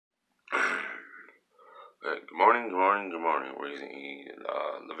Good morning, good morning, good morning. We're using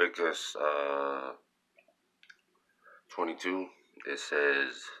Leviticus 22. It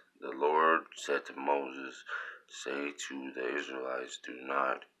says, "The Lord said to Moses, say to the Israelites, do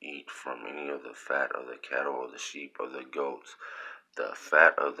not eat from any of the fat of the cattle or the sheep or the goats. The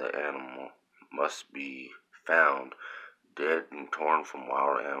fat of the animal must be found dead and torn from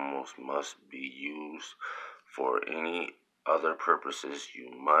wild animals must be used for any other purposes. You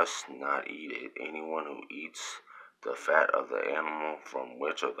must not eat it. Anyone who eats the fat of the animal from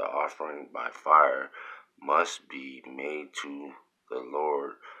which of the offering by fire must be made to the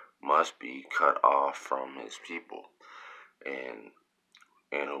Lord, must be cut off from his people. And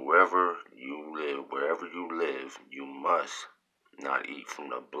wherever you live, you must not eat from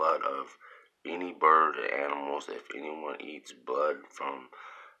the blood of any bird or animals. If anyone eats blood from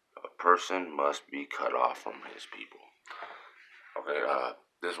a person, must be cut off from his people." Okay,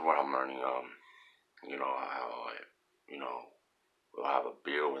 this is what I'm learning. How we'll have a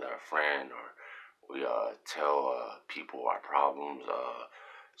beer with our friend, or we tell people our problems.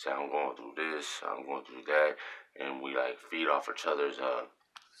 Say I'm going through this, I'm going through that, and we like feed off each other's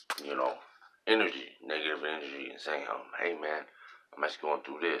you know, negative energy, and saying, hey man, I'm actually going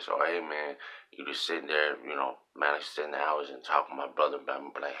through this, or hey man, you just sitting there, man, I spend hours and talk to my brother about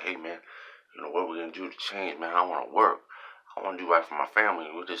me, but like, hey man, what we're gonna do to change, man? I want to work, I want to do right for my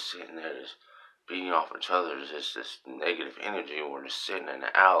family. We're just sitting there, just beating off each other, just this negative energy, and we're just sitting in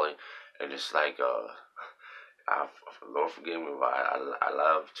the alley, and it's like, Lord forgive me, but I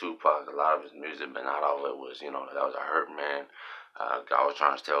love Tupac, a lot of his music, but not all of it was, that was a hurt man. God was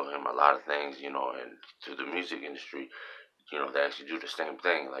trying to tell him a lot of things, and to the music industry, they actually do the same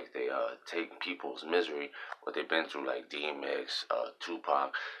thing. Like they take people's misery, what they've been through, like DMX,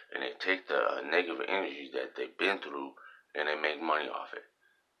 Tupac, and they take the negative energy that they've been through, and they make money off it.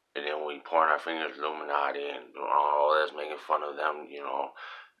 And then we point our fingers, Illuminati, and all that's making fun of them,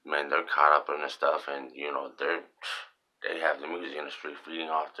 man, they're caught up in this stuff, and they have the music industry feeding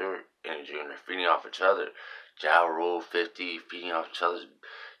off their energy, and they're feeding off each other. Ja Rule 50 feeding off each other's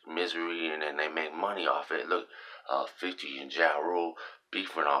misery, and then they make money off it. Look, 50 and Ja Rule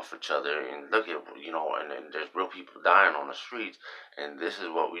beefing off each other, and look at, and there's real people dying on the streets, and this is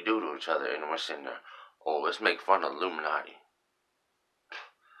what we do to each other, and we're sitting there, oh, let's make fun of Illuminati.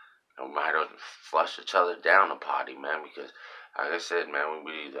 We might have flushed each other down the potty, man, because like I said, man,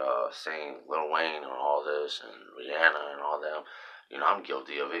 we be saying Lil Wayne and all this, and Rihanna and all them. I'm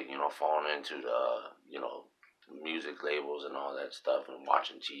guilty of it, falling into the, music labels and all that stuff, and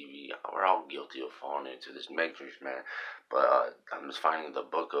watching TV. We're all guilty of falling into this matrix, man. But I'm just finding the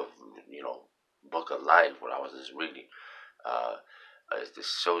book of life, what I was just reading. Uh, it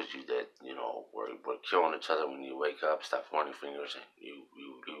just shows you that we're killing each other when you wake up. Stop pointing fingers and you,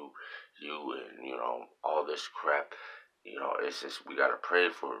 and all this crap. It's just we gotta pray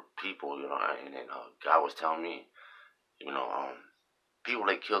for people. And then God was telling me, people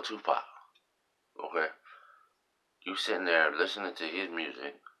that kill Tupac. Okay, you sitting there listening to his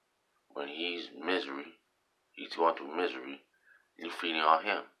music when he's misery, he's going through misery. You feeding on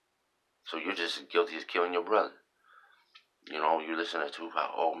him, so you're just as guilty as killing your brother. You listen to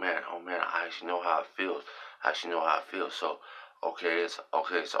Tupac. Oh man, I actually know how it feels. I actually know how it feels. So,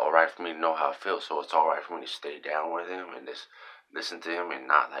 it's all right for me to know how it feels. So it's all right for me to stay down with him and just listen to him and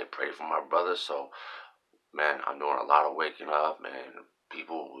not like pray for my brother. So, man, I'm doing a lot of waking up, man.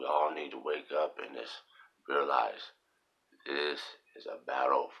 People, we all need to wake up and just realize this is a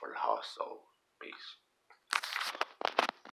battle for the lost soul. Peace.